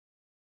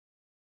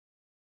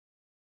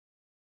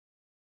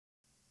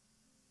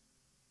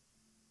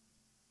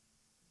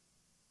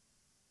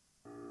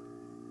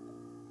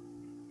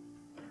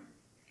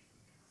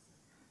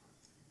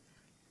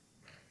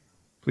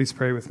Please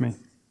pray with me.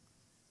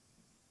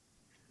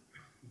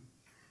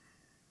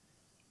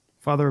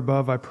 Father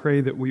above, I pray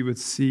that we would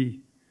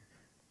see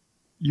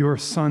your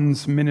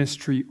Son's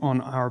ministry on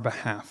our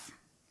behalf.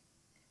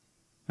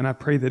 And I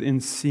pray that in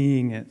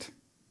seeing it,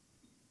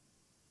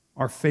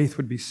 our faith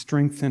would be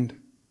strengthened,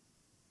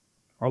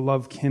 our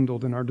love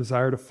kindled, and our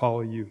desire to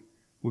follow you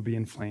would be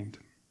inflamed.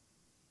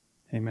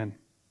 Amen.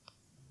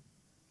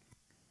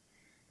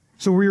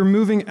 So we are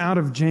moving out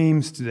of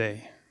James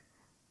today.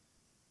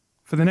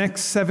 For the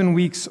next 7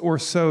 weeks or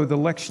so, the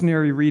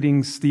lectionary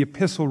readings, the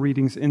epistle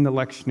readings in the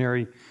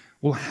lectionary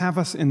will have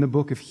us in the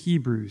book of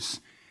Hebrews.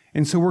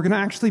 And so we're going to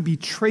actually be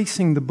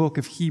tracing the book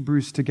of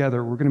Hebrews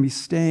together. We're going to be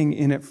staying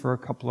in it for a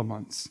couple of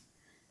months.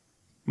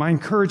 My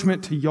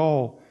encouragement to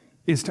y'all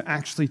is to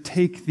actually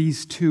take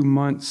these 2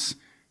 months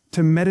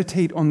to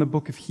meditate on the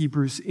book of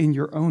Hebrews in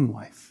your own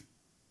life.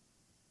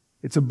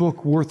 It's a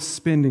book worth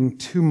spending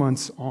 2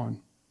 months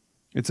on.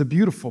 It's a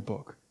beautiful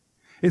book.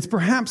 It's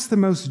perhaps the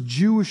most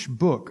Jewish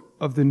book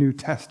of the New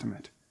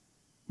Testament.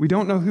 We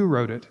don't know who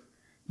wrote it,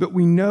 but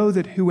we know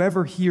that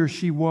whoever he or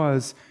she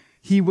was,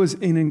 he was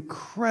an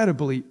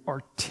incredibly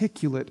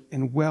articulate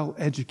and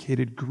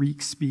well-educated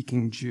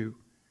Greek-speaking Jew.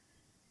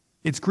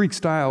 Its Greek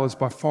style is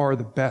by far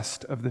the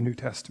best of the New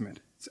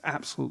Testament. It's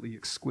absolutely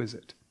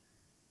exquisite.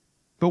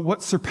 But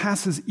what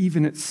surpasses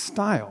even its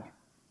style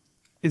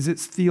is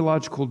its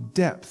theological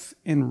depth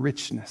and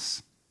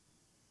richness.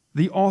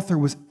 The author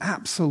was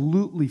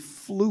absolutely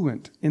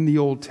fluent in the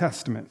Old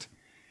Testament,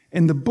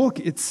 and the book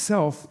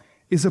itself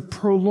is a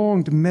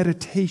prolonged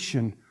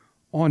meditation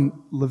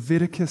on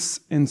Leviticus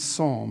and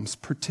Psalms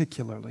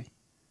particularly.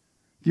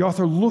 The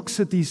author looks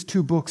at these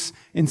 2 books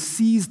and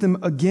sees them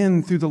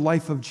again through the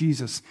life of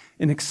Jesus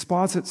and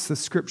exposits the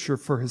scripture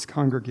for his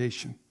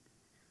congregation.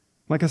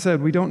 Like I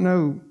said, we don't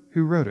know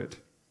who wrote it.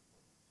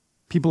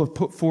 People have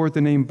put forward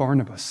the name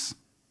Barnabas.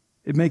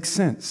 It makes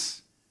sense.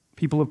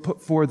 People have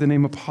put forward the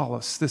name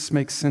Apollos. This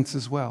makes sense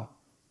as well.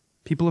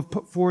 People have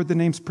put forward the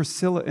names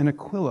Priscilla and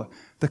Aquila,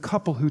 the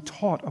couple who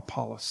taught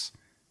Apollos.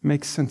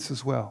 Makes sense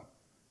as well.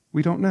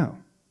 We don't know.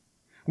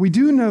 We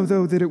do know,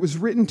 though, that it was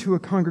written to a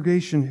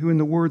congregation who, in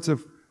the words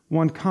of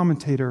one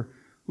commentator,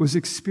 was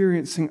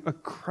experiencing a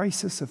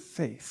crisis of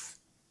faith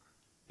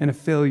and a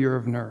failure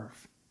of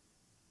nerve.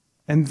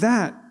 And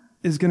that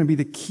is going to be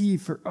the key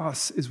for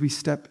us as we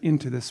step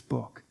into this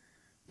book.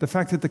 The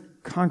fact that the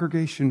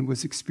congregation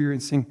was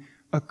experiencing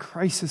a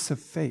crisis of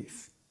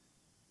faith,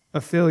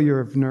 a failure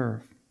of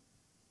nerve.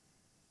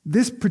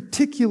 This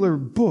particular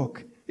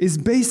book is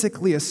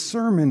basically a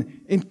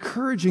sermon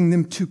encouraging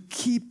them to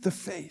keep the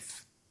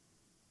faith,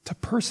 to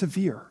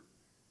persevere,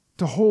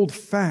 to hold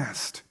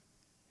fast.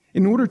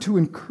 In order to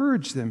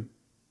encourage them,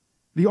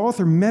 the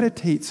author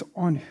meditates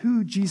on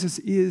who Jesus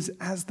is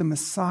as the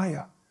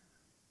Messiah,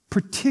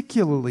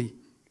 particularly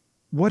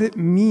what it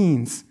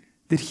means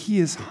that he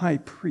is high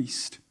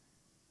priest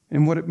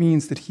and what it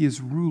means that he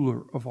is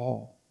ruler of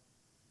all.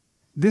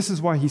 This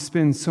is why he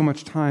spends so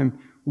much time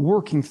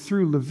working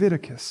through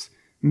Leviticus,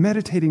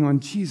 meditating on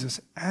Jesus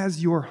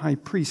as your high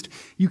priest.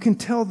 You can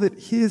tell that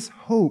his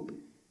hope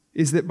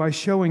is that by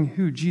showing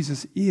who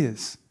Jesus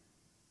is,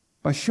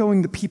 by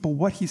showing the people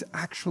what he's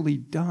actually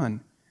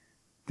done,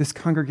 this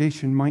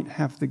congregation might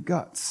have the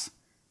guts,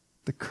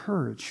 the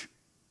courage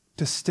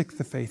to stick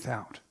the faith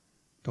out,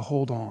 to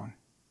hold on.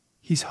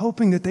 He's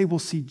hoping that they will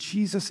see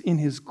Jesus in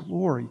his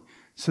glory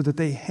so that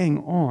they hang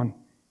on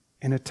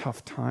in a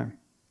tough time.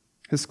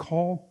 His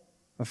call,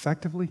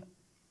 effectively,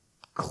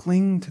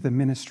 cling to the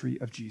ministry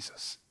of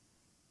Jesus.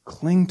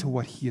 Cling to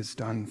what he has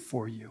done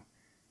for you.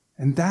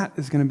 And that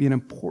is going to be an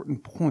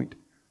important point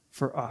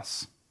for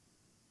us.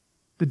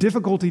 The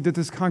difficulty that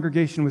this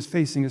congregation was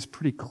facing is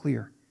pretty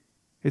clear.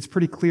 It's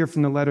pretty clear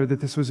from the letter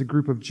that this was a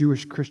group of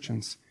Jewish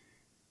Christians.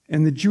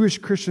 And the Jewish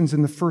Christians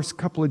in the first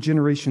couple of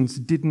generations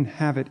didn't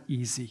have it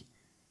easy.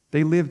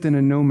 They lived in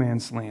a no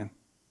man's land.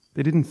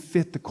 They didn't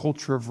fit the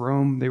culture of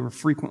Rome. They were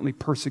frequently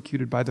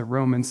persecuted by the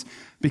Romans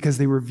because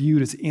they were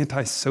viewed as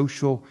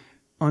antisocial,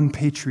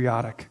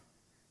 unpatriotic.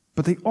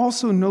 But they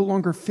also no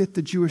longer fit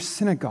the Jewish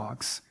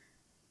synagogues.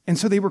 And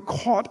so they were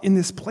caught in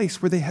this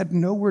place where they had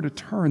nowhere to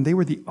turn. They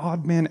were the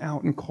odd man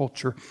out in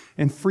culture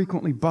and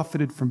frequently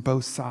buffeted from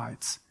both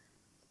sides.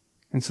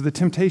 And so the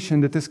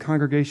temptation that this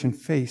congregation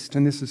faced,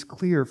 and this is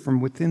clear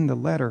from within the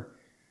letter,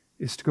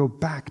 is to go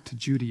back to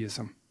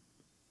Judaism,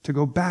 to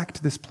go back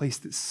to this place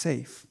that's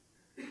safe.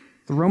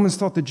 The Romans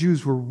thought the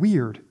Jews were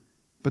weird,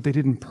 but they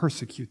didn't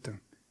persecute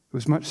them. It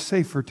was much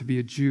safer to be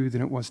a Jew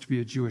than it was to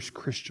be a Jewish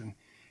Christian.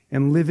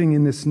 And living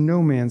in this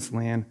no man's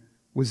land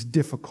was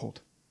difficult.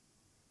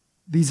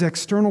 These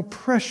external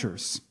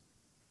pressures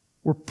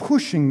were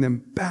pushing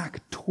them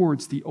back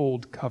towards the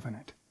old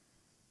covenant.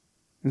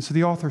 And so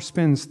the author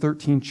spends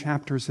 13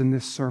 chapters in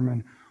this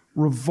sermon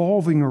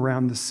revolving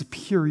around the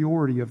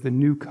superiority of the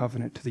new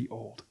covenant to the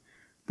old,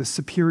 the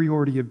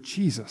superiority of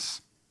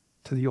Jesus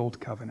to the old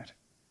covenant.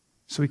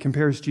 So he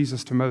compares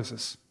Jesus to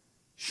Moses,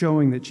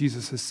 showing that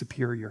Jesus is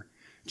superior.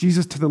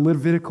 Jesus to the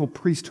Levitical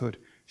priesthood,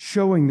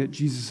 showing that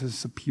Jesus is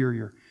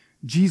superior.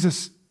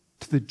 Jesus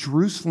to the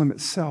Jerusalem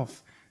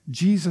itself,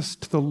 Jesus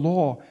to the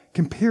law,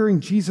 comparing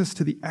Jesus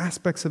to the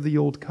aspects of the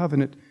old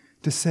covenant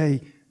to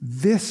say,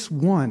 this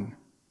one,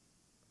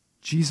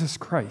 Jesus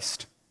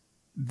Christ,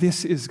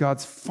 this is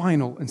God's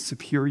final and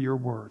superior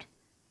word.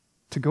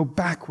 To go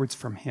backwards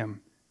from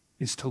him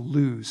is to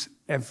lose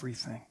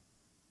everything.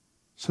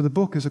 So the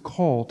book is a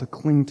call to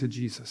cling to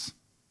Jesus.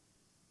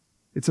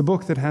 It's a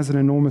book that has an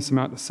enormous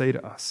amount to say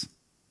to us.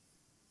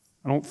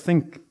 I don't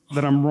think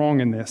that I'm wrong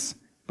in this,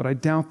 but I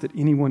doubt that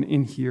anyone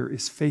in here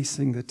is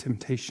facing the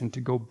temptation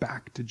to go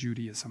back to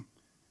Judaism.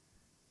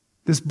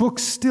 This book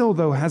still,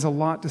 though, has a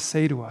lot to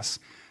say to us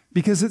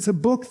because it's a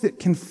book that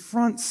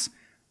confronts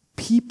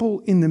people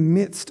in the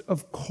midst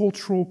of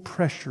cultural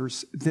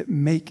pressures that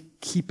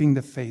make keeping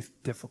the faith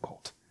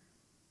difficult.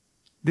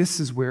 This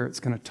is where it's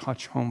going to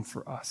touch home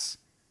for us.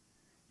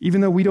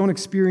 Even though we don't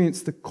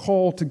experience the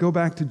call to go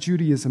back to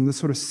Judaism, the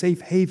sort of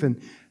safe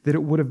haven that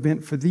it would have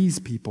been for these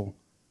people,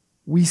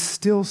 we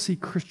still see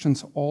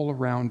Christians all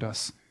around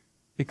us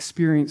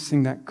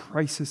experiencing that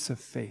crisis of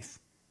faith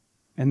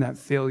and that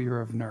failure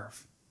of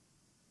nerve.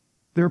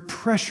 There are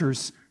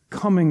pressures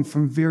coming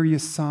from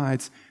various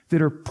sides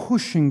that are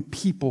pushing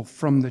people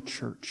from the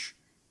church.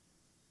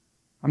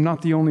 I'm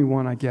not the only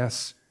one, I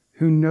guess,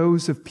 who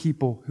knows of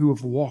people who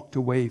have walked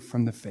away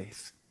from the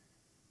faith.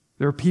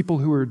 There are people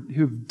who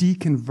have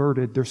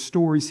deconverted. Their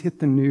stories hit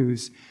the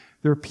news.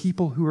 There are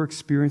people who are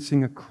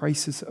experiencing a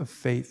crisis of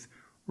faith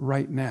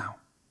right now.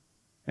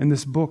 And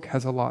this book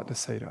has a lot to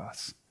say to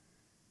us.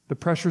 The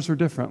pressures are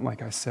different,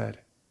 like I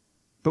said,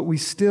 but we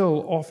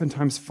still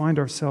oftentimes find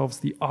ourselves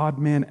the odd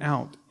man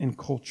out in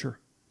culture.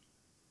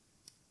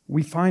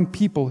 We find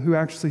people who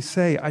actually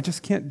say, I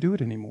just can't do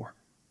it anymore.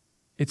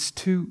 It's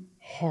too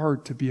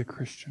hard to be a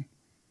Christian.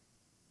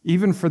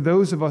 Even for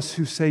those of us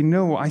who say,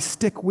 no, I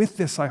stick with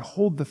this, I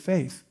hold the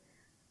faith.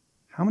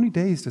 How many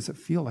days does it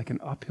feel like an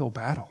uphill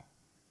battle?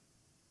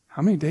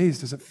 How many days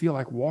does it feel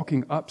like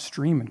walking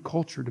upstream in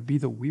culture to be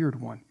the weird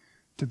one,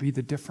 to be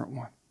the different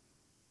one?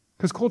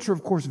 Because culture,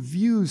 of course,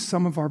 views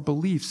some of our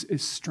beliefs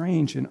as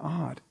strange and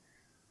odd.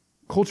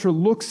 Culture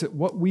looks at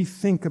what we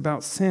think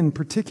about sin,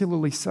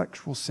 particularly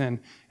sexual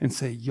sin, and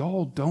say,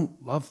 y'all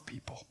don't love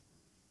people.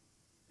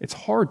 It's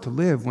hard to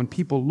live when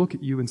people look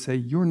at you and say,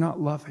 you're not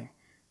loving.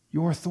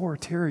 You're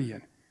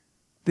authoritarian,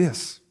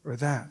 this or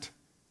that.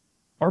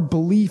 Our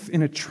belief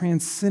in a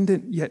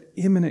transcendent yet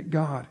immanent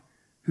God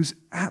who's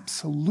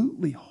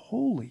absolutely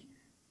holy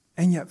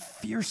and yet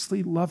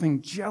fiercely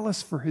loving,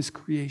 jealous for his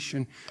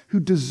creation, who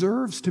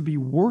deserves to be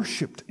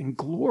worshiped and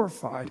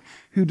glorified,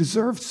 who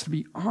deserves to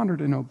be honored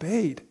and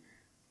obeyed.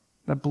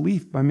 That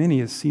belief by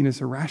many is seen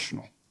as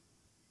irrational,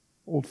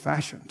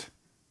 old-fashioned,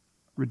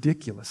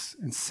 ridiculous,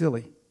 and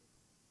silly.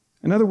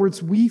 In other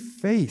words, we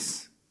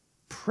face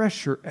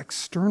pressure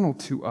external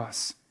to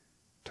us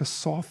to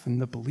soften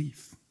the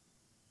belief,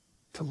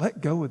 to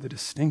let go of the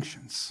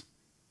distinctions.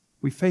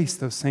 We face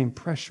those same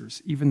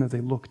pressures, even though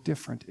they look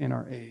different in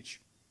our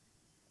age.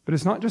 But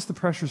it's not just the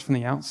pressures from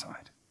the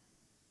outside.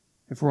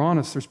 If we're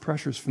honest, there's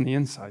pressures from the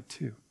inside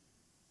too.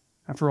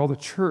 After all, the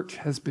church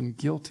has been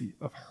guilty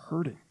of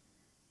hurting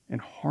and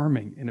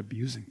harming and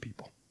abusing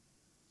people.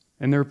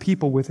 And there are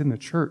people within the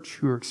church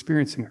who are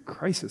experiencing a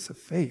crisis of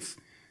faith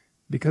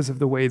because of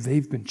the way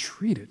they've been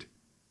treated,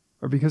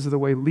 or because of the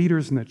way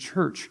leaders in the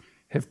church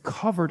have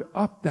covered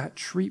up that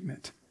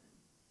treatment.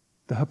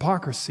 The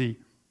hypocrisy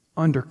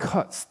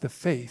undercuts the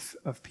faith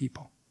of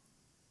people.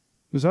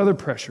 There's other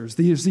pressures.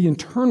 There's the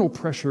internal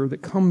pressure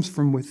that comes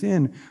from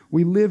within.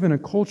 We live in a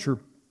culture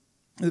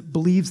that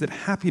believes that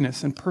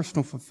happiness and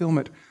personal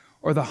fulfillment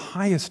are the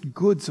highest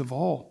goods of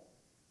all.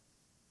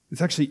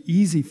 It's actually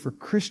easy for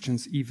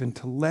Christians even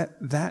to let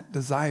that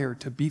desire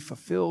to be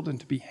fulfilled and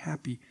to be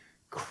happy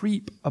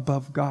creep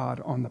above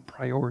God on the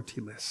priority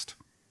list.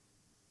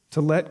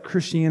 To let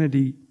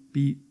Christianity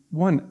be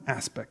one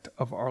aspect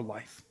of our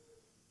life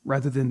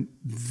rather than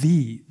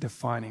the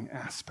defining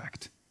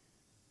aspect.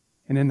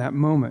 And in that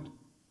moment,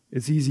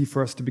 it's easy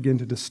for us to begin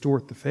to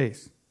distort the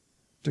faith,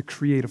 to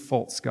create a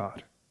false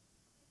God,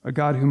 a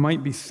God who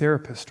might be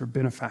therapist or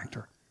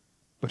benefactor,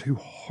 but who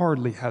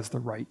hardly has the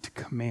right to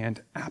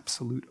command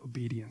absolute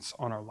obedience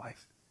on our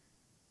life.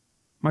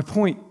 My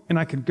point, and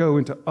I could go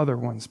into other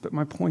ones, but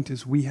my point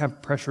is we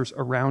have pressures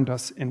around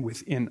us and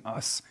within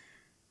us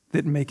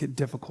that make it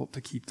difficult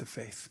to keep the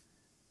faith.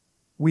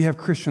 We have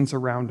Christians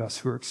around us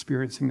who are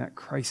experiencing that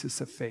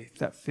crisis of faith,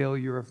 that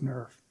failure of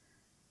nerve,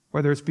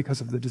 whether it's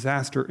because of the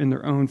disaster in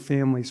their own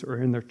families or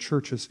in their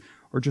churches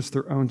or just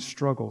their own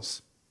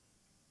struggles.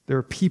 There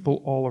are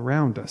people all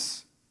around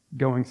us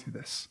going through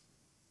this.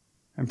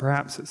 And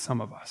perhaps it's some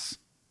of us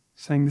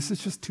saying this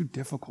is just too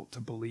difficult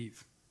to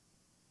believe.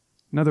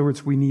 In other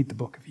words, we need the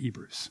book of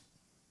Hebrews.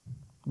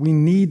 We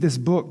need this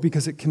book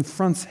because it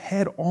confronts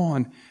head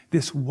on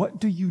this, what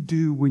do you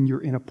do when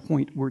you're in a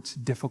point where it's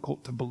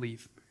difficult to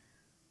believe?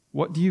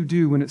 What do you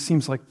do when it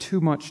seems like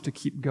too much to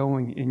keep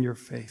going in your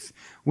faith?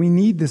 We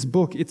need this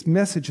book. Its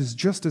message is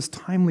just as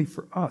timely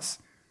for us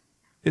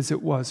as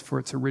it was for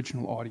its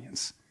original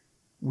audience.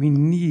 We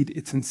need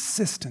its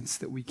insistence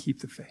that we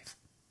keep the faith.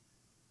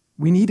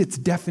 We need its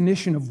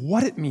definition of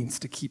what it means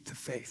to keep the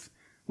faith,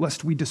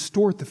 lest we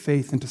distort the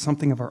faith into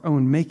something of our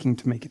own making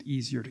to make it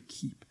easier to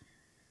keep.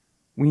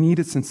 We need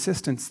its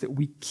insistence that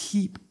we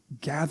keep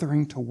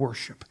gathering to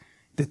worship,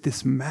 that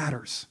this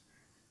matters.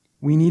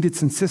 We need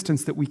its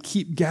insistence that we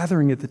keep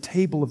gathering at the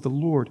table of the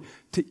Lord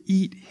to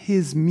eat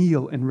his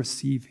meal and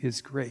receive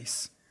his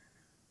grace.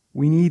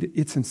 We need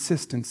its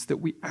insistence that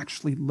we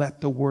actually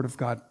let the word of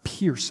God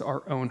pierce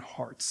our own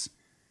hearts,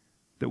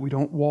 that we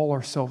don't wall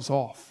ourselves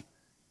off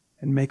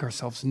and make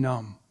ourselves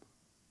numb.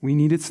 We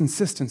need its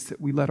insistence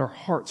that we let our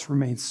hearts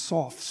remain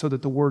soft so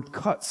that the word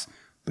cuts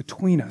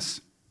between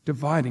us,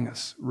 dividing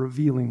us,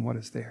 revealing what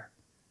is there.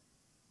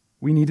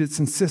 We need its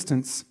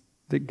insistence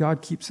that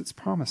God keeps its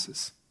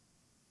promises.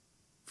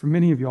 For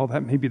many of y'all,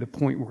 that may be the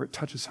point where it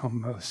touches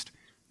home most.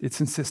 Its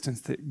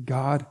insistence that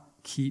God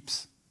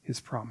keeps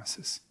his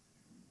promises.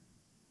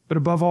 But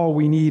above all,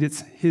 we need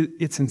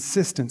its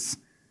insistence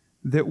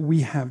that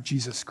we have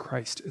Jesus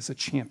Christ as a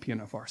champion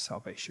of our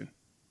salvation.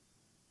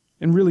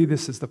 And really,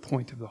 this is the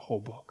point of the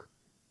whole book.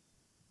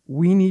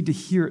 We need to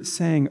hear it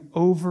saying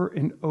over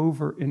and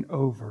over and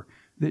over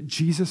that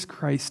Jesus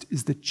Christ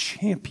is the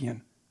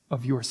champion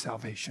of your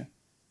salvation,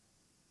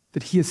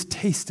 that he has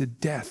tasted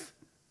death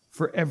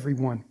for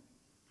everyone,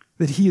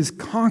 that he has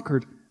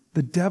conquered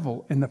the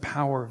devil and the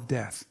power of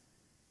death,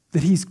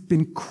 that he's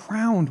been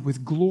crowned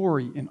with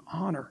glory and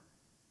honor,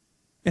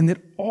 and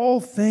that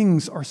all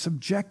things are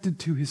subjected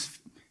to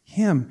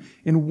him,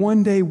 and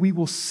one day we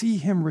will see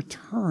him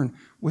return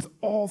with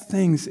all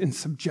things in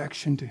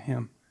subjection to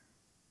him,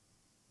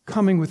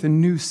 coming with a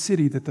new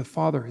city that the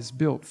Father has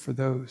built for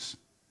those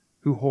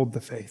who hold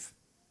the faith.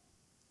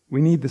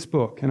 We need this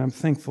book, and I'm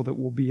thankful that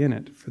we'll be in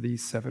it for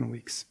these 7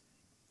 weeks.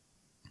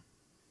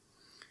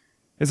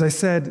 As I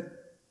said,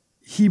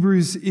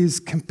 Hebrews is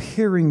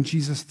comparing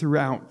Jesus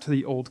throughout to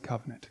the Old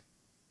Covenant,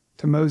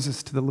 to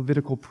Moses, to the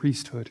Levitical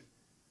priesthood,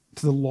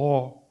 to the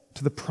law,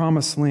 to the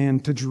promised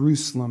land, to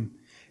Jerusalem.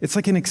 It's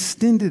like an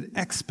extended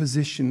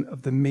exposition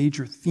of the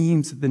major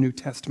themes of the New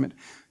Testament,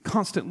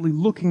 constantly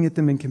looking at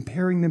them and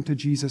comparing them to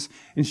Jesus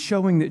and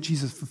showing that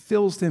Jesus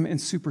fulfills them and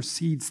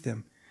supersedes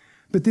them.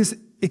 But this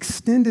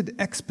extended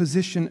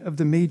exposition of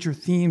the major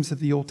themes of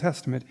the Old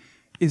Testament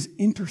is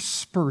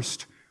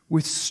interspersed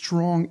with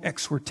strong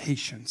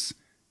exhortations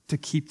to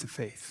keep the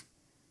faith.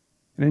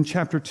 And in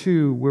chapter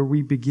 2, where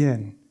we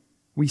begin,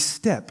 we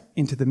step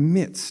into the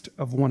midst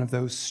of one of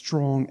those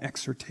strong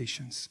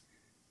exhortations.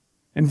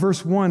 In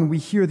verse 1, we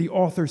hear the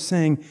author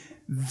saying,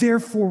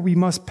 "Therefore we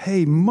must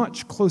pay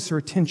much closer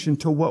attention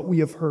to what we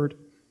have heard,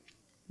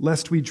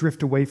 lest we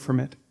drift away from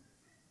it.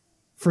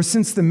 For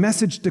since the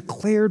message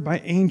declared by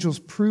angels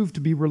proved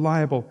to be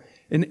reliable,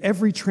 and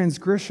every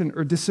transgression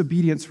or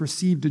disobedience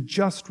received a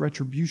just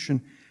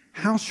retribution,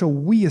 how shall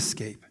we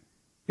escape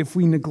if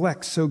we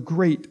neglect so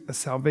great a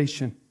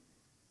salvation?"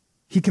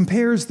 He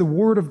compares the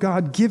word of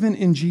God given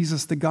in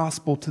Jesus, the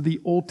gospel, to the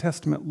Old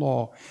Testament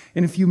law.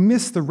 And if you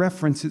miss the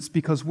reference, it's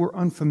because we're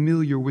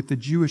unfamiliar with the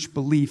Jewish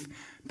belief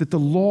that the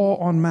law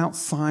on Mount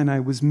Sinai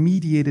was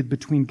mediated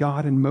between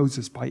God and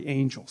Moses by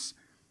angels.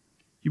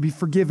 You'll be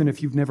forgiven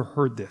if you've never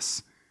heard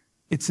this.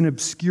 It's an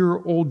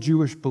obscure old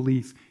Jewish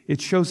belief. It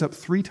shows up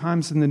 3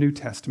 times in the New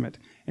Testament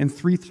and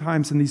 3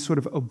 times in these sort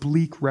of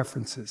oblique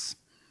references.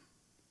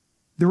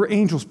 There were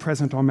angels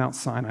present on Mount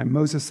Sinai.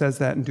 Moses says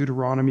that in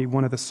Deuteronomy.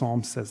 One of the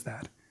Psalms says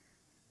that.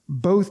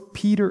 Both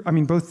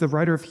the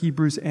writer of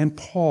Hebrews and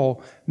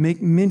Paul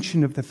make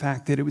mention of the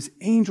fact that it was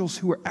angels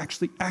who were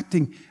actually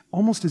acting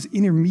almost as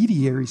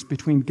intermediaries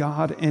between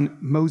God and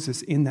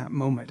Moses in that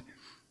moment,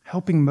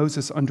 helping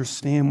Moses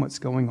understand what's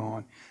going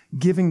on,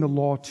 giving the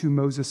law to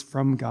Moses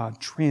from God,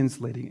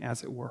 translating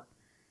as it were.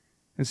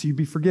 And so you'd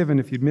be forgiven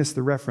if you'd missed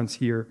the reference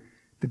here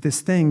that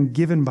this thing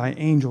given by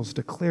angels,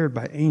 declared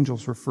by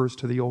angels, refers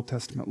to the Old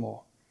Testament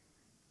law.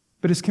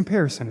 But his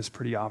comparison is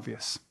pretty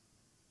obvious.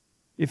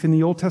 If in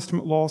the Old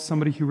Testament law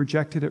somebody who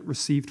rejected it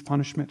received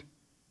punishment,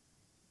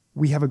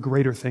 we have a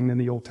greater thing than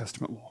the Old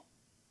Testament law.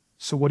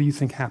 So what do you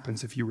think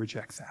happens if you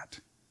reject that?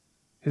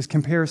 His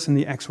comparison,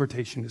 the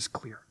exhortation is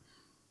clear.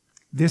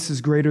 This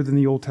is greater than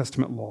the Old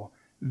Testament law.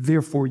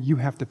 Therefore, you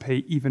have to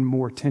pay even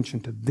more attention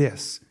to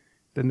this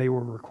than they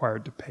were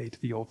required to pay to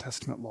the Old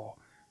Testament law.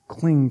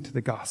 Cling to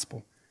the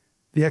gospel.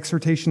 The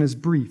exhortation is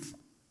brief,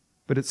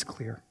 but it's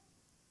clear.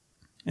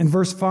 In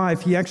verse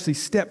 5, he actually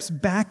steps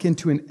back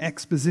into an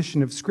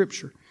exposition of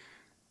Scripture.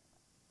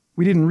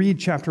 We didn't read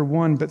chapter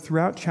 1, but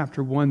throughout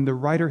chapter 1, the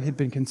writer had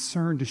been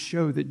concerned to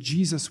show that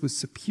Jesus was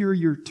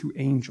superior to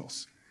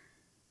angels.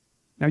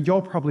 Now,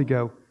 y'all probably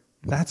go,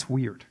 that's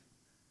weird.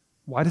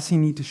 Why does he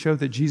need to show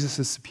that Jesus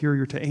is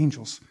superior to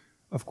angels?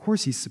 Of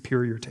course he's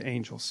superior to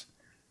angels.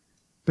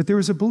 But there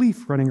was a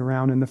belief running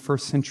around in the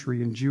first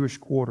century in Jewish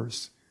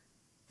quarters,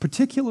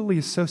 particularly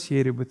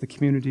associated with the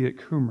community at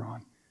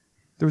Qumran.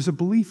 There was a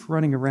belief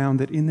running around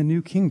that in the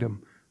new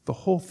kingdom, the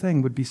whole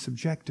thing would be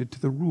subjected to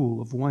the rule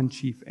of one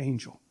chief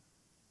angel,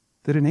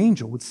 that an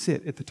angel would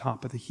sit at the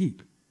top of the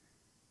heap.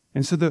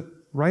 And so the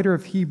writer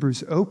of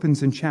Hebrews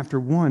opens in chapter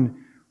 1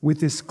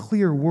 with this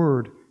clear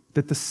word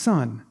that the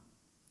Son,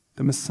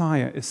 the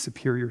Messiah, is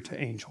superior to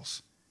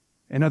angels.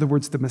 In other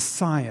words, the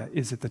Messiah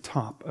is at the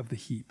top of the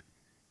heap.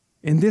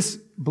 And this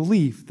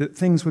belief that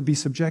things would be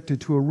subjected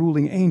to a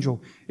ruling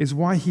angel is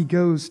why he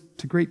goes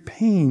to great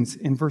pains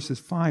in verses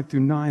 5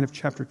 through 9 of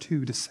chapter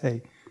 2 to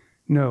say,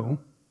 no,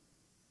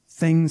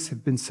 things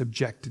have been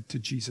subjected to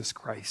Jesus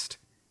Christ.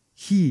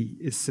 He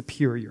is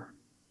superior.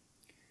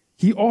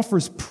 He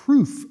offers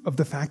proof of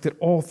the fact that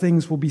all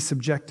things will be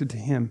subjected to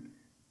him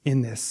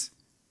in this.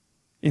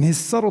 And his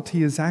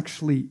subtlety is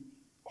actually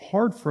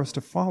hard for us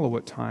to follow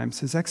at times,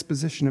 his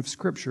exposition of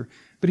Scripture.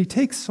 But he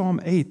takes Psalm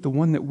 8, the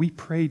one that we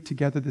prayed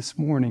together this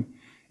morning,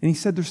 and he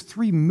said there's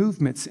 3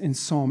 movements in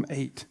Psalm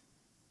 8.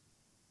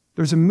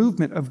 There's a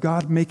movement of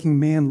God making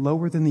man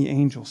lower than the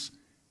angels.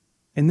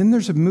 And then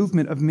there's a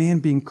movement of man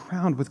being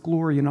crowned with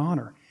glory and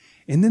honor.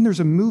 And then there's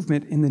a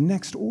movement in the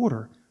next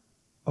order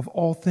of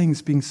all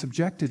things being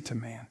subjected to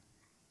man.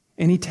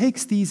 And he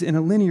takes these in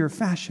a linear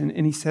fashion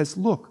and he says,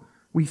 look,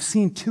 we've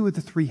seen 2 of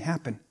the 3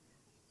 happen.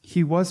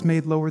 He was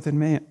made lower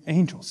than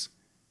angels.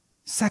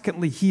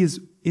 Secondly, he is,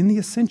 in the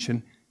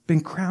ascension,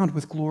 been crowned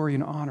with glory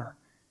and honor.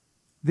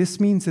 This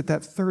means that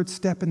that third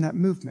step in that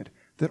movement,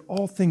 that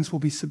all things will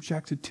be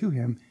subjected to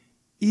him,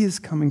 is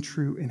coming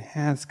true and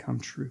has come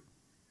true.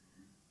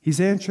 He's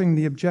answering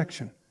the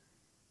objection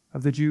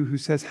of the Jew who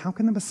says, how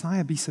can the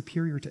Messiah be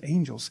superior to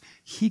angels?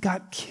 He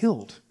got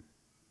killed.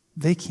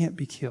 They can't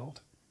be killed.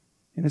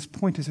 And his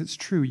point is, it's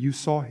true. You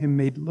saw him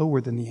made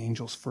lower than the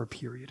angels for a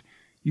period.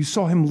 You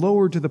saw him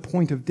lowered to the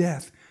point of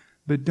death,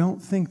 but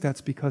don't think that's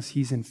because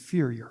he's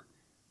inferior.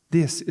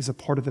 This is a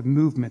part of the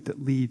movement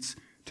that leads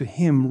to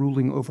him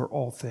ruling over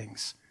all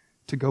things,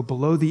 to go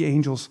below the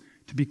angels,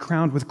 to be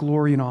crowned with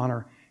glory and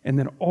honor, and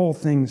then all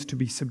things to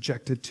be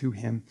subjected to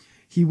him.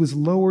 He was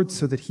lowered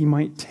so that he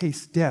might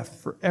taste death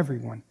for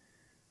everyone.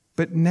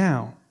 But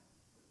now,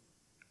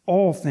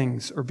 all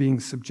things are being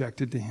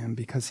subjected to him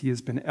because he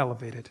has been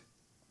elevated.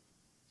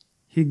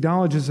 He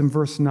acknowledges in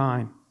verse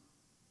 9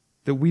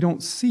 that we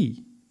don't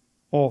see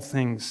all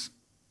things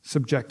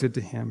subjected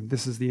to him.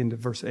 This is the end of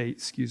verse 8,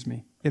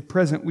 At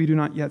present, we do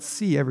not yet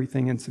see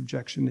everything in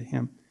subjection to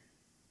him.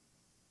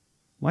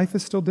 Life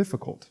is still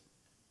difficult.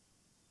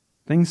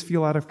 Things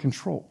feel out of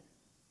control.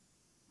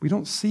 We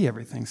don't see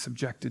everything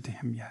subjected to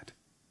him yet.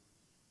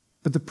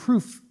 But the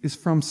proof is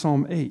from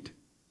Psalm 8.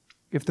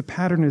 If the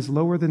pattern is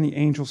lower than the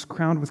angels,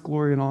 crowned with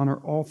glory and honor,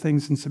 all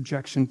things in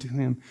subjection to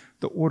him,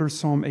 the order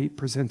Psalm 8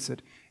 presents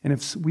it. And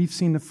if we've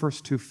seen the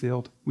first 2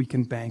 filled, we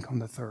can bank on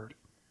the third.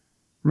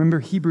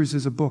 Remember, Hebrews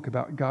is a book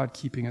about God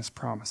keeping his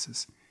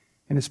promises.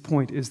 And his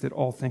point is that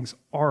all things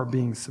are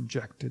being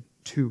subjected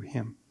to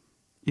him.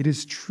 It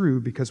is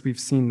true because we've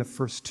seen the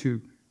first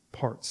 2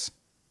 parts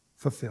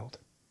fulfilled.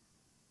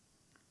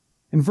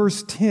 In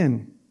verse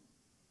 10,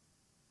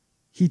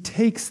 he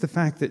takes the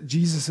fact that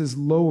Jesus is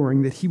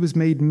lowering, that he was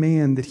made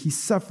man, that he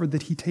suffered,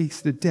 that he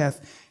tasted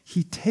death.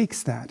 He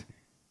takes that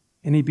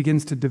and he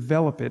begins to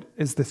develop it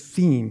as the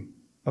theme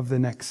of the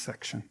next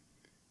section.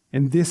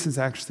 And this is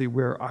actually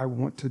where I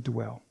want to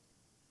dwell.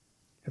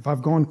 If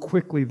I've gone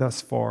quickly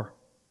thus far,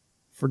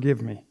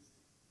 forgive me,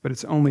 but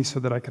it's only so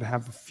that I could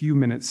have a few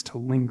minutes to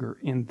linger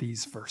in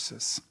these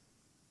verses.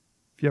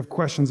 If you have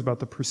questions about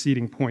the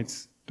preceding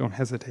points, don't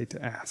hesitate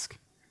to ask.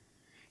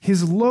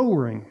 His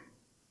lowering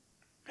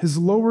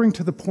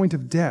to the point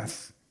of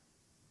death,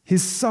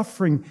 his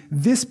suffering,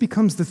 this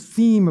becomes the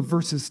theme of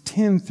verses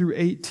 10 through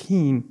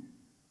 18.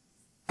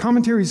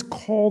 Commentaries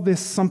call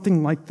this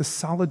something like the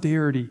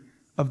solidarity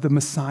of the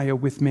Messiah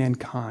with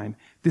mankind.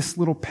 This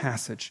little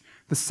passage,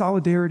 the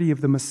solidarity of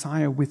the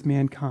Messiah with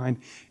mankind.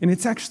 And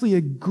it's actually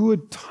a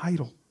good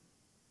title.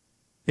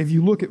 If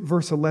you look at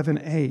verse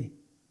 11a,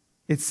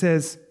 it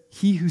says,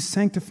 he who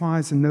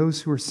sanctifies and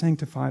those who are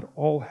sanctified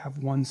all have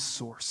one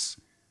source.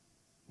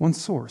 One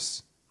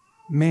source.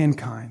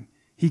 Mankind.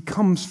 He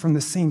comes from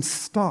the same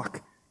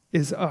stock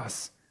as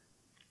us.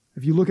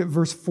 If you look at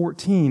verse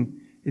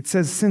 14, it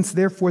says, since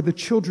therefore the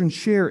children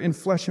share in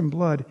flesh and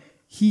blood,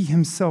 he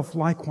himself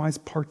likewise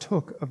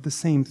partook of the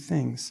same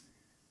things.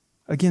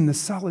 Again, the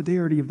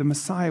solidarity of the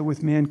Messiah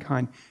with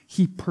mankind.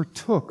 He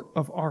partook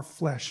of our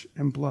flesh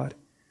and blood.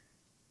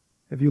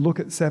 If you look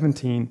at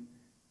 17,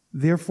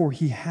 therefore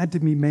he had to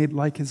be made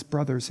like his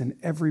brothers in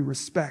every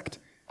respect.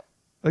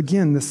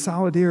 Again, the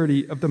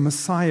solidarity of the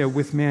Messiah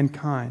with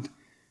mankind,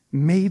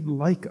 made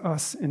like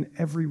us in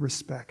every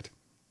respect.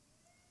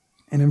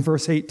 And in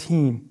verse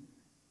 18,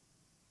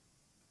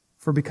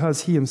 for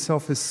because he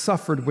himself has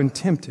suffered when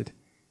tempted,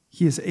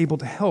 he is able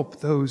to help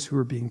those who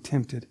are being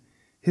tempted.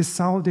 His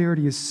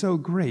solidarity is so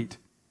great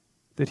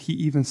that he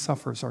even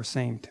suffers our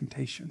same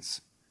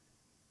temptations.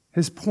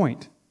 His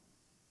point,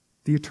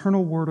 the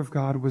eternal Word of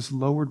God was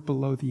lowered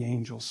below the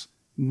angels,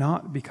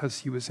 not because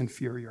he was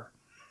inferior.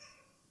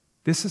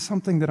 This is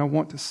something that I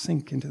want to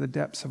sink into the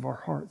depths of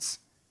our hearts.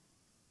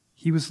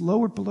 He was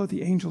lowered below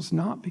the angels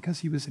not because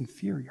he was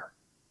inferior,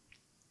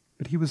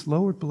 but he was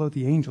lowered below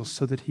the angels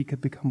so that he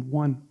could become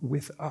one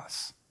with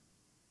us,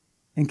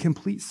 in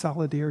complete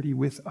solidarity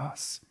with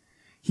us.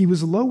 He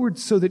was lowered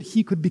so that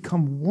he could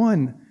become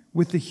one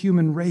with the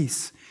human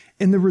race.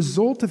 And the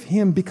result of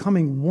him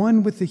becoming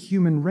one with the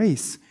human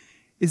race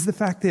is the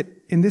fact that,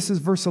 and this is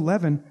verse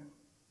 11,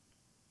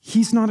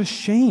 he's not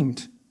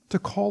ashamed to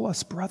call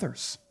us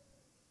brothers.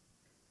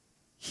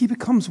 He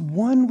becomes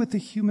one with the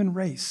human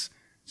race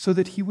so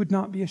that he would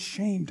not be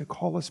ashamed to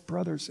call us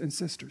brothers and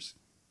sisters.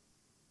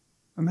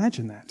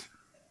 Imagine that.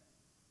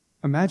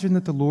 Imagine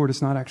that the Lord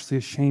is not actually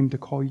ashamed to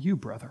call you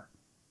brother,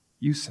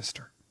 you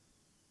sister.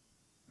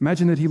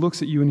 Imagine that he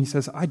looks at you and he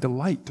says, I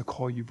delight to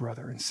call you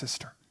brother and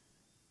sister.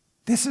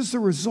 This is the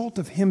result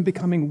of him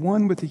becoming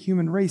one with the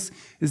human race,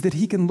 is that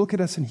he can look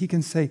at us and he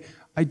can say,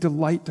 I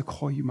delight to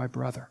call you my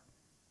brother.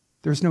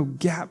 There's no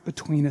gap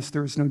between us.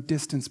 There is no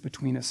distance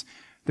between us.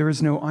 There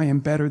is no, I am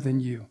better than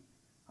you.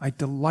 I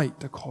delight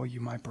to call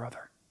you my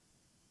brother.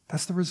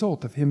 That's the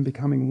result of him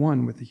becoming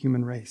one with the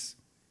human race.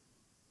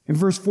 In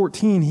verse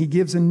 14, he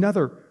gives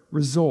another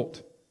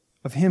result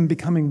of him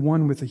becoming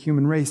one with the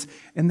human race,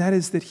 and that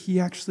is that he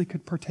actually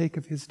could partake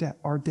of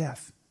our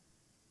death.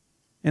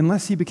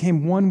 Unless he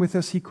became one with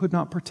us, he could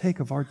not partake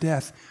of our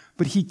death.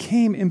 But he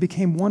came and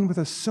became one with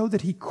us so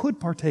that he could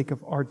partake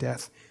of our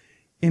death.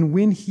 And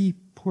when he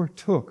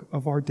partook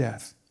of our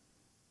death,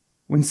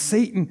 when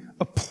Satan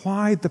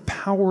applied the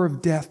power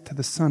of death to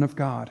the Son of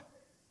God,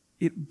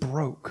 it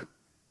broke.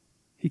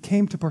 He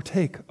came to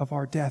partake of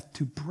our death,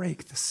 to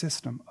break the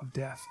system of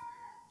death,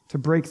 to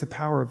break the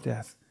power of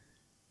death.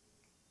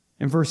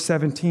 In verse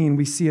 17,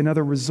 we see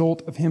another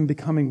result of him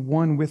becoming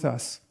one with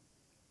us,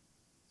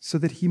 so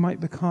that he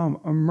might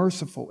become a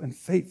merciful and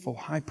faithful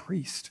high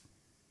priest.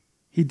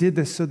 He did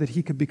this so that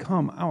he could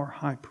become our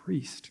high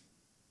priest.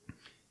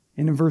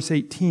 And in verse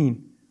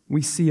 18,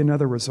 we see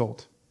another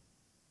result,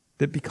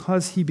 that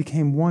because he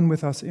became one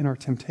with us in our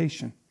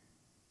temptation,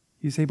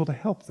 he's able to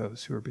help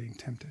those who are being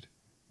tempted.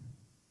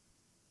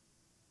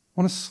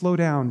 I want to slow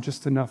down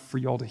just enough for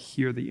y'all to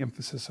hear the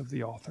emphasis of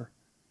the author.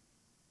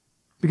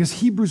 Because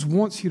Hebrews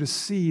wants you to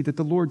see that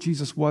the Lord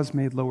Jesus was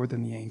made lower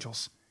than the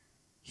angels.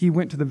 He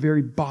went to the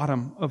very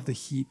bottom of the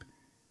heap.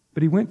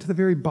 But he went to the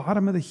very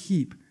bottom of the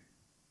heap.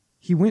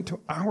 He went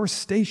to our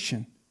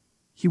station.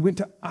 He went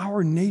to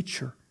our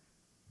nature.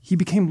 He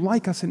became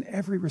like us in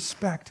every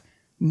respect,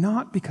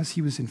 not because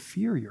he was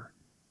inferior,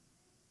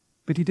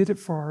 but he did it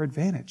for our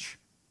advantage,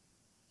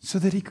 so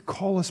that he could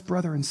call us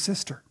brother and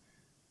sister,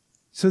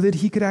 so that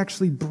he could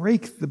actually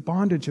break the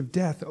bondage of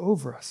death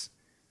over us,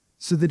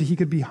 so that he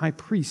could be high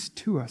priest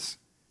to us,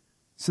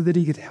 so that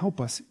he could help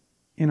us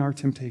in our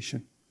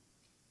temptation.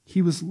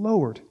 He was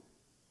lowered,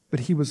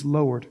 but he was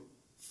lowered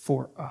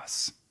for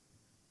us.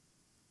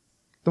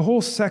 The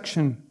whole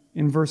section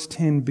in verse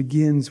 10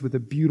 begins with a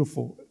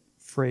beautiful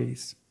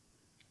phrase.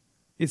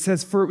 It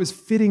says, for it was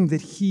fitting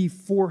that he,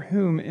 for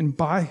whom and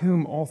by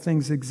whom all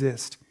things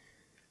exist,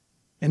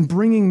 and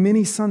bringing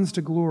many sons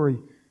to glory,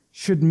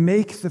 should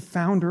make the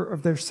founder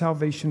of their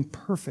salvation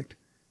perfect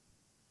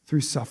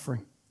through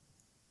suffering.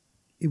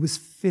 It was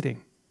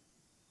fitting.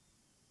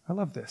 I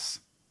love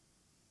this.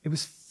 It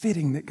was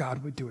fitting that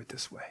God would do it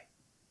this way.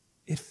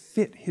 It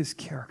fit his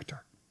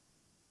character.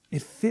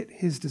 It fit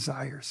his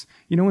desires.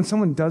 You know, when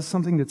someone does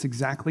something that's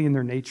exactly in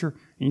their nature,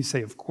 and you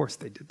say, of course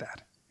they did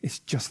that. It's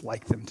just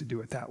like them to do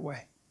it that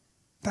way.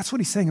 That's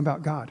what he's saying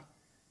about God.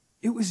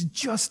 It was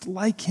just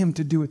like him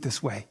to do it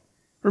this way.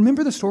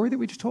 Remember the story that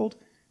we just told?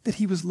 That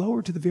he was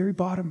lowered to the very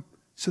bottom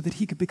so that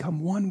he could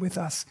become one with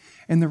us.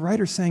 And the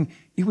writer's saying,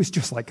 it was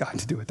just like God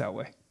to do it that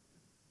way.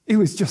 It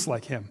was just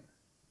like him.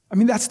 I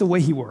mean, that's the way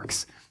he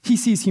works. He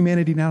sees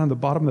humanity down on the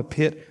bottom of the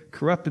pit,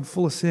 corrupted,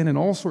 full of sin, and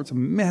all sorts of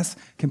mess,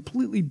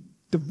 completely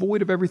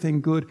devoid of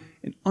everything good,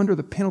 and under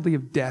the penalty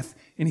of death.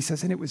 And he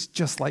says, and it was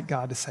just like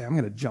God to say, I'm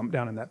going to jump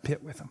down in that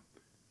pit with him.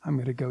 I'm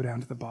going to go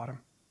down to the bottom.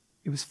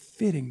 It was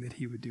fitting that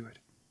he would do it.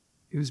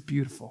 It was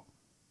beautiful.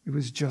 It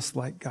was just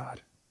like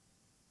God.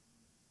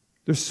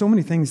 There's so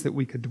many things that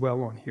we could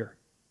dwell on here.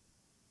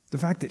 The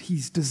fact that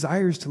he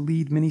desires to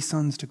lead many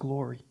sons to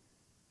glory.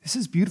 This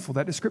is beautiful.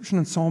 That description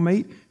in Psalm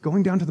 8,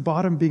 going down to the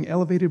bottom, being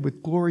elevated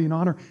with glory and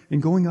honor,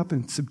 and going up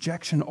in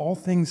subjection, all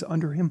things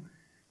under him.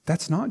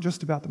 That's not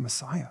just about the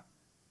Messiah.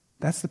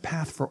 That's the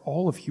path for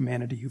all of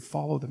humanity who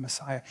follow the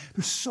Messiah.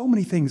 There's so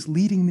many things.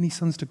 Leading many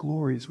sons to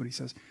glory is what he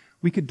says.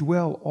 We could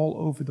dwell all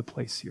over the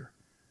place here.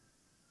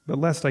 But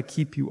lest I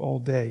keep you all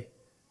day,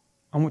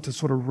 I want to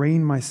sort of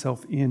rein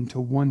myself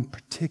into one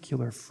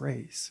particular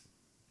phrase.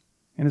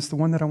 And it's the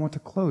one that I want to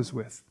close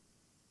with.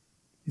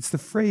 It's the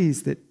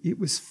phrase that it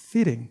was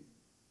fitting.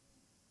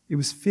 It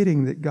was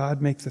fitting that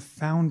God make the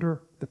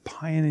founder, the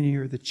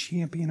pioneer, the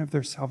champion of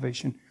their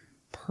salvation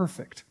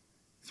perfect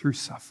through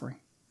suffering.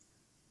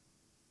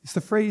 It's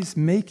the phrase,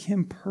 make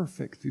him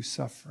perfect through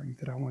suffering,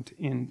 that I want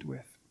to end with.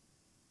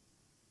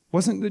 It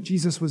wasn't that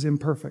Jesus was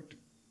imperfect.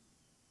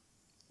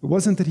 It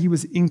wasn't that he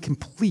was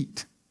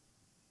incomplete.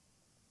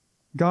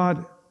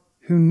 God,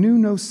 who knew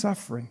no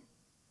suffering,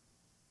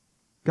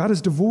 God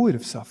is devoid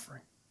of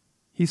suffering.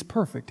 He's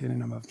perfect in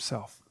and of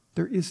himself.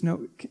 There is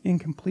no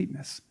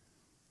incompleteness.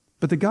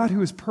 But the God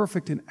who is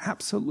perfect and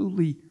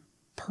absolutely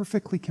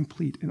perfectly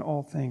complete in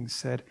all things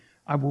said,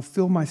 I will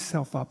fill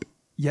myself up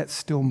yet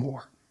still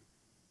more.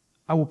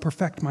 I will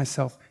perfect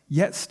myself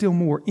yet still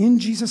more. In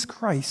Jesus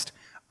Christ,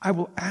 I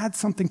will add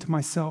something to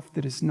myself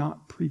that is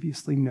not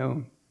previously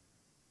known.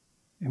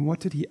 And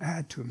what did he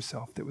add to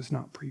himself that was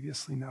not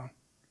previously known?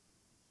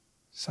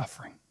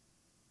 Suffering.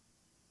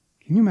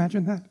 Can you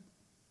imagine that?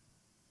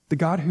 The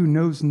God who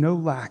knows no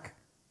lack,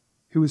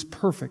 who is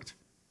perfect,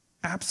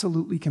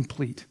 absolutely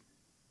complete,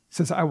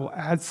 says, I will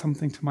add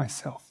something to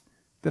myself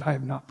that I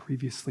have not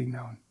previously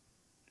known.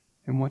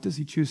 And what does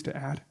he choose to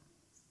add?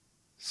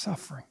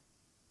 Suffering.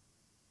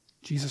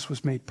 Jesus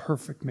was made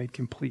perfect, made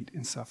complete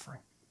in suffering.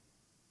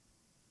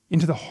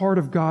 Into the heart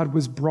of God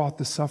was brought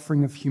the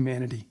suffering of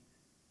humanity.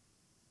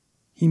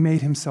 He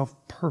made himself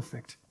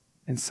perfect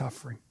in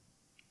suffering.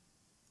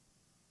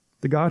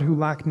 The God who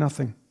lacked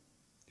nothing,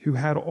 who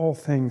had all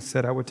things,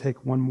 said, I would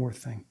take one more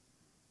thing,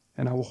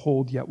 and I will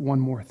hold yet one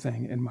more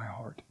thing in my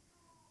heart.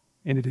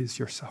 And it is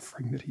your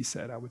suffering that he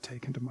said I would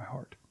take into my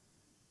heart.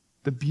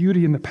 The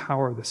beauty and the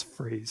power of this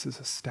phrase is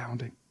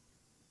astounding.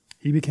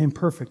 He became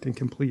perfect and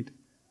complete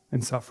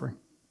in suffering.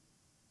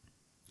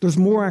 There's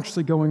more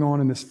actually going on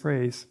in this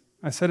phrase.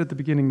 I said at the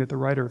beginning that the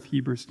writer of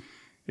Hebrews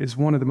is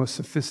one of the most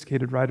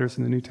sophisticated writers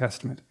in the New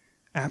Testament,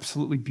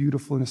 absolutely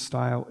beautiful in his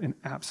style and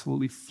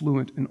absolutely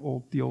fluent in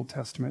the Old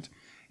Testament.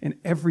 And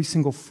every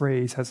single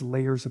phrase has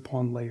layers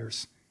upon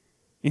layers.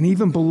 And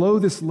even below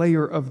this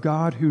layer of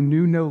God who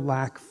knew no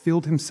lack,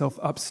 filled himself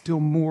up still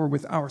more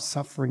with our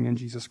suffering in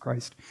Jesus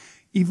Christ,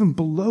 even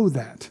below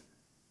that,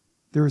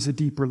 there is a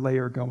deeper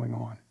layer going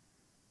on.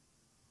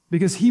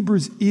 Because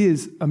Hebrews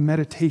is a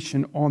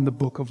meditation on the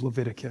book of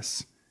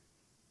Leviticus.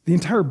 The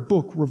entire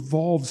book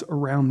revolves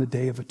around the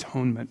Day of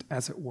Atonement,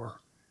 as it were.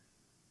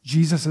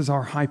 Jesus is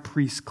our high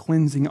priest,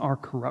 cleansing our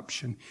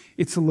corruption.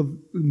 It's a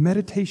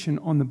meditation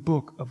on the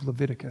book of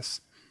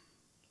Leviticus.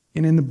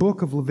 And in the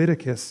book of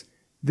Leviticus,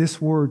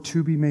 this word,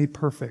 to be made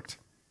perfect,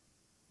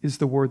 is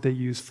the word they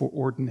use for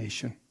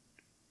ordination.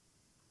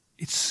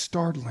 It's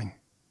startling.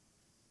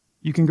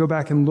 You can go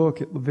back and look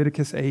at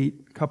Leviticus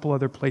 8, a couple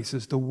other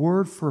places. The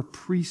word for a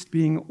priest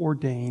being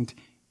ordained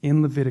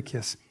in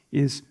Leviticus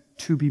is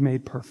to be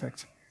made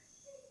perfect.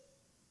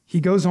 He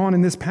goes on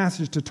in this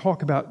passage to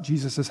talk about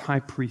Jesus as high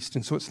priest,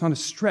 and so it's not a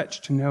stretch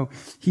to know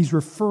he's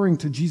referring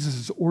to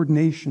Jesus'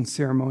 ordination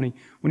ceremony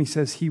when he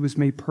says he was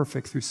made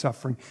perfect through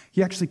suffering.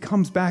 He actually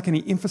comes back and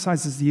he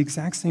emphasizes the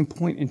exact same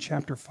point in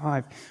chapter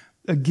 5,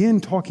 again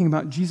talking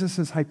about Jesus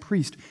as high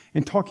priest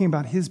and talking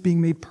about his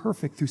being made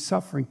perfect through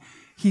suffering.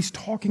 He's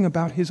talking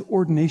about his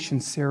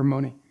ordination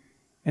ceremony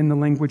in the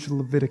language of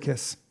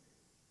Leviticus.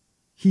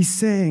 He's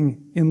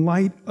saying, in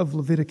light of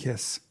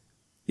Leviticus,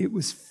 it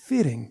was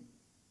fitting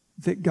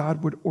that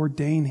God would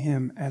ordain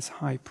him as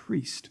high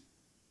priest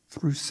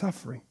through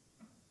suffering.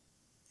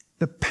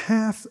 The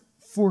path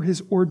for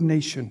his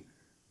ordination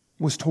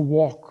was to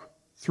walk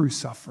through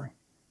suffering.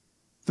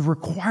 The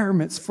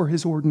requirements for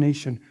his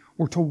ordination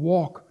were to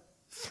walk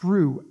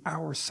through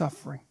our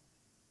suffering.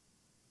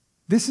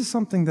 This is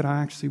something that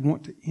I actually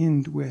want to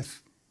end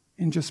with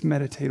and just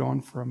meditate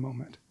on for a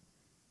moment.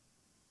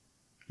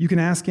 You can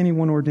ask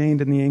anyone ordained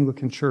in the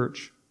Anglican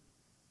Church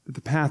that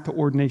the path to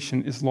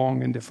ordination is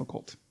long and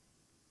difficult.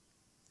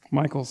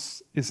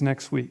 Michael's is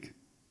next week.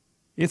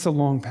 It's a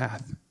long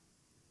path.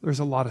 There's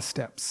a lot of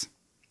steps.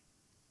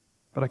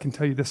 But I can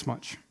tell you this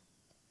much.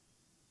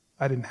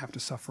 I didn't have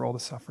to suffer all the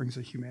sufferings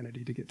of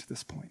humanity to get to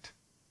this point.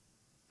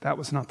 That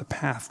was not the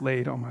path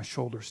laid on my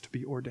shoulders to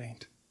be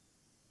ordained.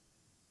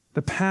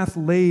 The path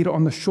laid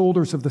on the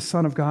shoulders of the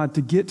Son of God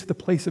to get to the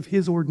place of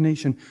his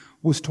ordination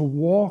was to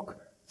walk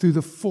through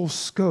the full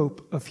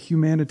scope of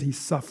humanity's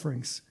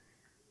sufferings.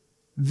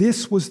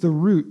 This was the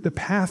route, the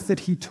path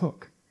that he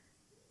took,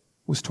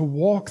 was to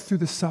walk through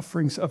the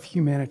sufferings of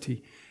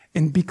humanity.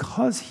 And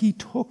because he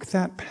took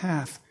that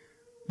path,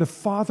 the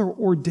Father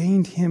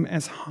ordained him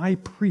as high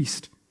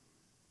priest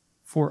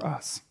for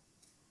us.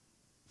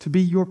 To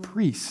be your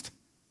priest,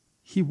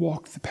 he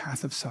walked the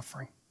path of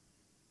suffering.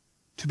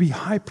 To be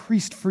high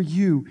priest for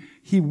you,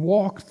 he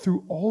walked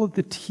through all of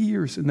the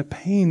tears and the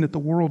pain that the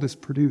world has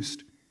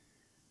produced.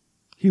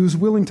 He was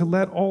willing to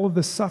let all of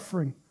the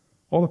suffering,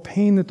 all the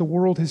pain that the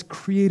world has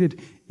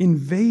created,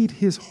 invade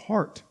his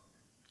heart.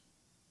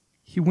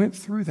 He went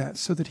through that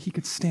so that he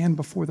could stand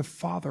before the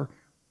Father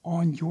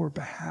on your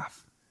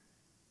behalf.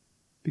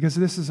 Because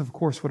this is, of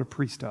course, what a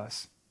priest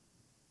does.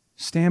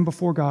 Stand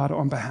before God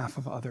on behalf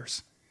of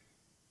others.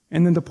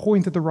 And then the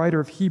point that the writer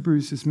of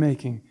Hebrews is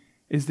making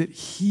is that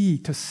he,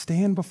 to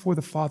stand before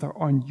the Father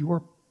on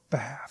your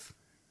behalf,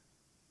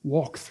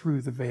 walk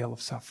through the veil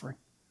of suffering,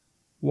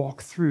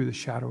 walk through the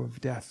shadow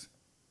of death.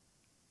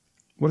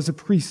 What does a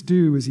priest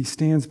do as he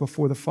stands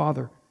before the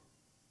Father?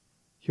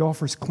 He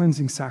offers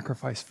cleansing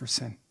sacrifice for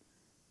sin,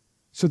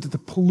 so that the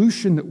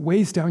pollution that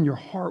weighs down your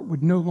heart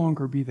would no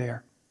longer be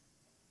there.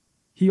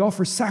 He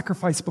offers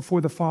sacrifice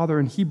before the Father,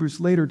 and Hebrews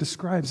later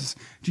describes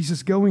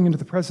Jesus going into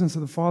the presence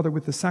of the Father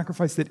with the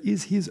sacrifice that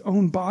is his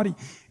own body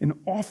and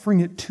offering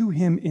it to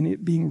him and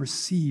it being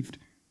received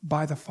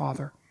by the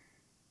Father.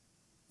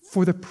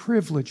 For the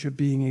privilege of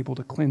being able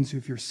to cleanse you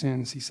of your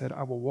sins, he said,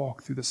 I will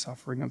walk through the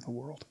suffering of the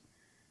world.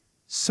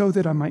 So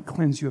that I might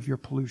cleanse you of your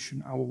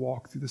pollution, I will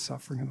walk through the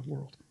suffering of the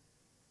world.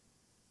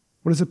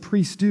 What does a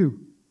priest do?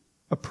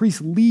 A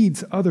priest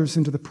leads others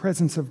into the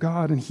presence of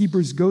God, and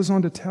Hebrews goes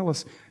on to tell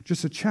us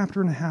just a chapter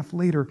and a half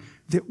later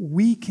that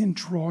we can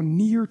draw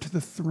near to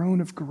the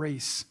throne of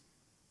grace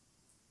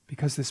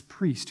because this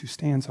priest who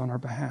stands on our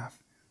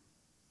behalf.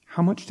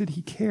 How much did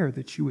he care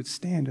that you would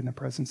stand in the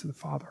presence of the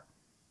Father?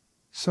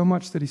 So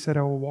much that he said,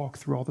 I will walk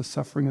through all the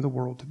suffering of the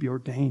world to be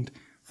ordained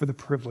for the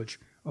privilege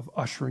of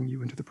ushering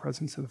you into the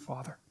presence of the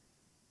Father.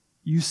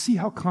 You see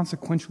how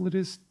consequential it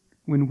is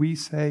when we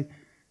say,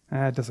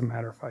 it doesn't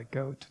matter if I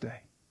go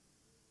today.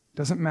 It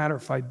doesn't matter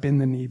if I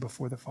bend the knee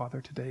before the Father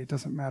today. It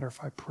doesn't matter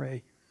if I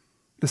pray.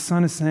 The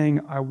Son is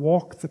saying, I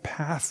walk the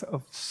path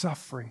of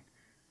suffering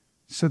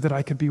so that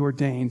I could be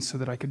ordained, so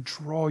that I could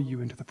draw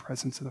you into the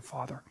presence of the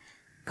Father.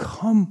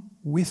 Come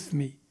with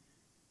me.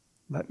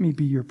 Let me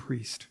be your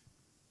priest.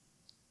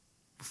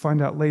 We'll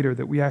find out later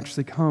that we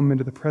actually come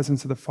into the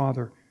presence of the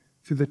Father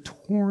through the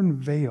torn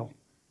veil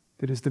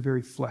that is the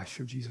very flesh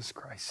of Jesus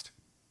Christ.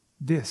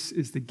 This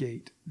is the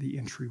gate, the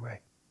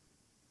entryway.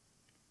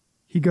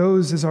 He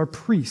goes as our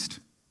priest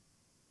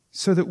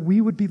so that we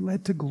would be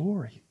led to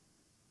glory.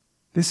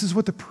 This is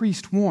what the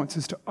priest wants,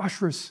 is to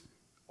usher us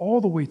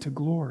all the way to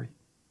glory.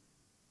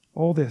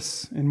 All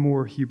this and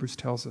more, Hebrews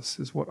tells us,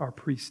 is what our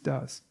priest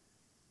does.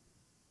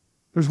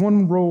 There's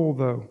one role,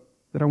 though,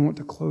 that I want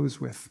to close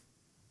with.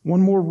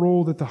 One more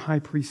role that the high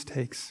priest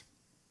takes.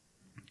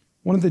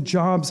 One of the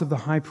jobs of the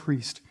high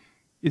priest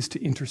is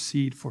to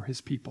intercede for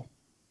his people.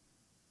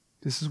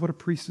 This is what a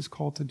priest is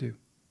called to do.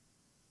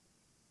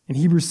 In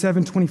Hebrews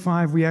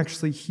 7:25, we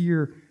actually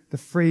hear the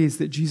phrase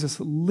that Jesus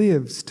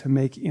lives to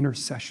make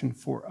intercession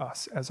for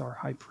us as our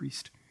high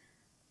priest.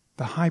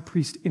 The high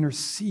priest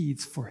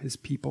intercedes for his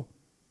people.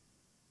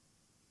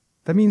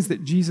 That means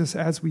that Jesus,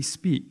 as we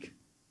speak,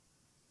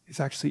 is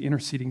actually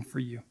interceding for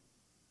you.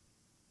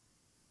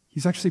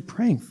 He's actually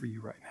praying for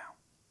you right now,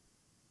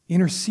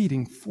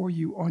 interceding for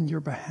you on your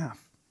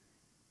behalf.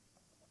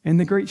 In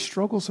the great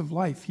struggles of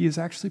life, he is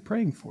actually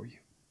praying for you.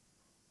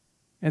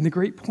 And the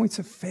great points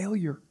of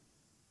failure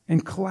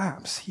and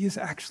collapse, he is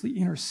actually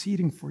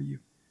interceding for you.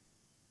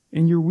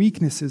 In your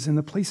weaknesses, in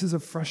the places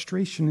of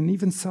frustration and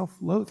even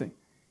self-loathing,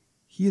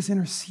 he is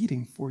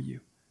interceding for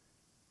you.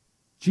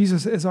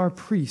 Jesus, as our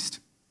priest,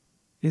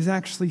 is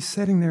actually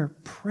sitting there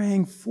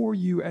praying for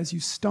you as you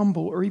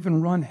stumble or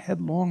even run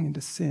headlong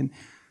into sin,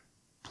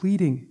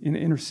 pleading and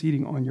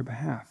interceding on your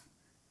behalf.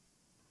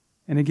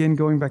 And again,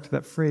 going back to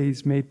that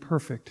phrase, made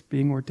perfect,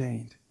 being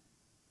ordained.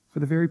 For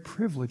the very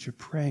privilege of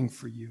praying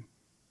for you,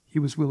 he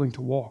was willing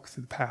to walk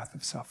through the path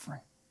of suffering.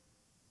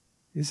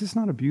 Is this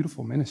not a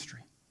beautiful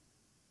ministry?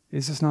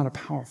 Is this not a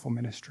powerful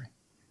ministry?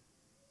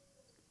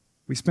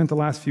 We spent the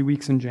last few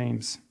weeks in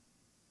James.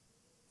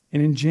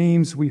 And in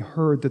James, we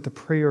heard that the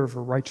prayer of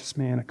a righteous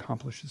man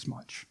accomplishes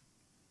much.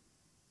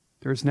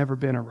 There has never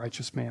been a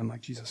righteous man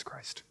like Jesus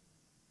Christ.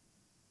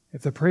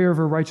 If the prayer of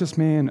a righteous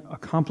man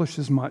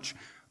accomplishes much,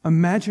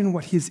 imagine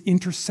what his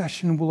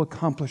intercession will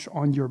accomplish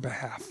on your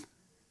behalf.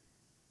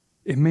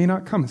 It may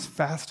not come as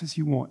fast as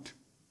you want.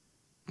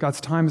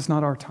 God's time is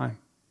not our time.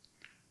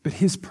 But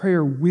his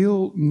prayer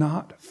will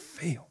not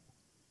fail.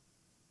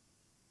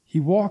 He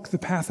walked the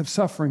path of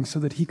suffering so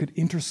that he could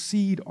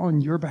intercede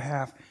on your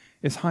behalf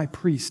as high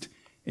priest,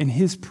 and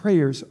his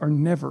prayers are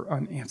never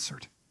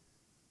unanswered.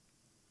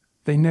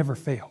 They never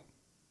fail.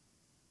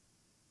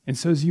 And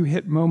so as you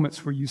hit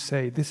moments where you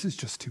say, this is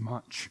just too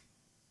much.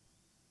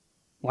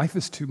 Life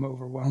is too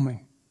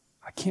overwhelming.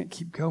 I can't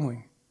keep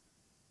going.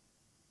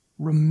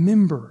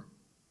 Remember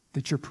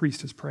that your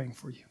priest is praying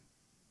for you.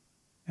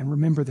 And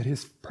remember that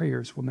his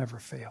prayers will never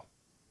fail.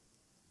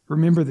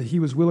 Remember that he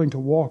was willing to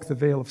walk the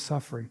veil of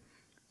suffering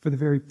for the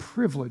very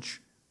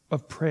privilege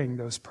of praying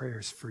those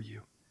prayers for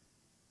you.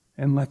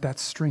 And let that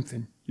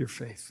strengthen your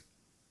faith.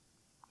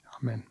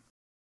 Amen.